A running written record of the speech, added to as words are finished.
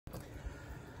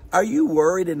Are you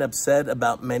worried and upset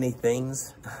about many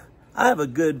things? I have a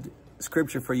good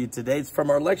scripture for you today. It's from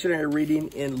our lectionary reading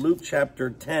in Luke chapter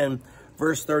 10,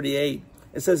 verse 38.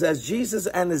 It says, as Jesus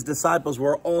and his disciples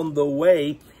were on the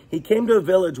way, he came to a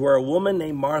village where a woman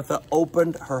named Martha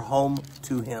opened her home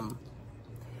to him.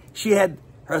 She had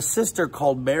her sister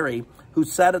called Mary, who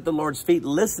sat at the Lord's feet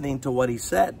listening to what he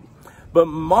said. But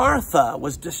Martha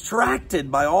was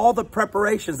distracted by all the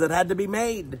preparations that had to be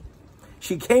made.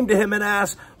 She came to him and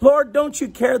asked, Lord, don't you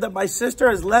care that my sister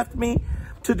has left me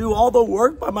to do all the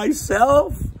work by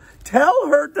myself? Tell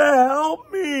her to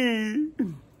help me.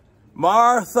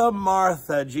 Martha,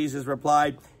 Martha, Jesus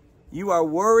replied, you are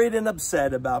worried and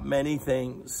upset about many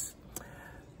things,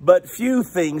 but few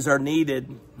things are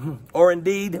needed, or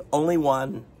indeed only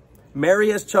one.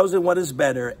 Mary has chosen what is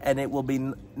better, and it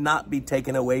will not be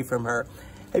taken away from her.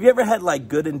 Have you ever had like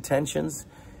good intentions?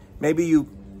 Maybe you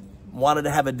wanted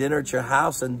to have a dinner at your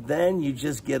house, and then you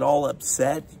just get all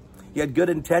upset. You had good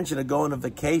intention of going on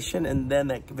vacation, and then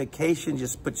that vacation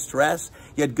just put stress.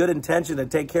 You had good intention to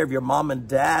take care of your mom and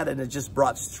dad, and it just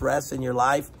brought stress in your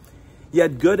life. You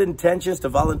had good intentions to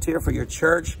volunteer for your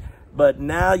church, but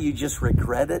now you just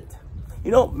regret it.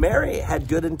 You know, Mary had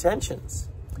good intentions.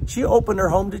 She opened her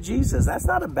home to Jesus. That's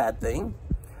not a bad thing.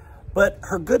 But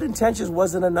her good intentions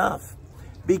wasn't enough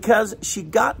because she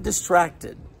got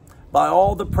distracted by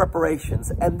all the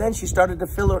preparations. And then she started to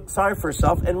feel sorry for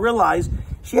herself and realize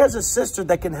she has a sister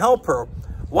that can help her.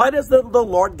 Why doesn't the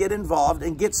Lord get involved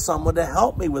and get someone to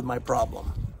help me with my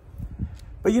problem?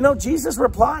 But you know, Jesus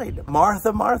replied,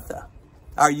 Martha, Martha.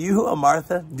 Are you a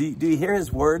Martha? Do you hear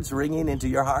his words ringing into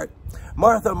your heart?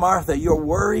 Martha, Martha, you're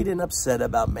worried and upset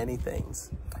about many things.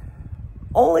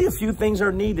 Only a few things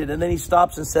are needed. And then he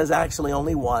stops and says, actually,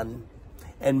 only one.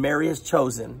 And Mary has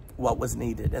chosen what was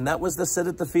needed. And that was to sit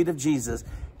at the feet of Jesus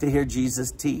to hear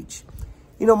Jesus teach.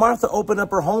 You know, Martha opened up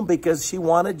her home because she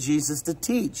wanted Jesus to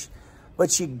teach.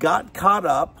 But she got caught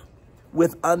up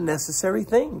with unnecessary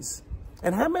things.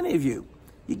 And how many of you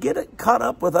get caught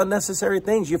up with unnecessary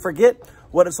things? You forget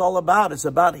what it's all about. It's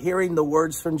about hearing the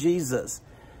words from Jesus.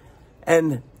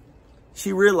 And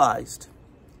she realized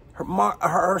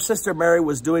her sister Mary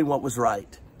was doing what was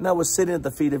right. And that was sitting at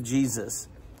the feet of Jesus.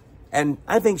 And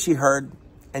I think she heard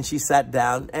and she sat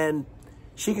down, and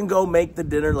she can go make the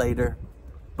dinner later.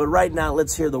 But right now,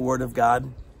 let's hear the word of God.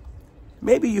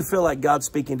 Maybe you feel like God's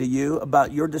speaking to you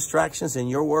about your distractions and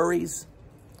your worries.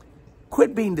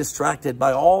 Quit being distracted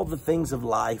by all the things of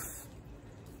life.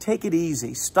 Take it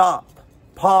easy. Stop,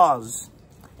 pause,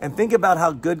 and think about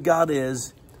how good God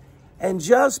is. And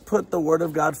just put the word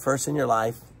of God first in your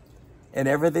life, and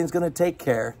everything's going to take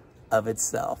care of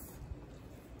itself.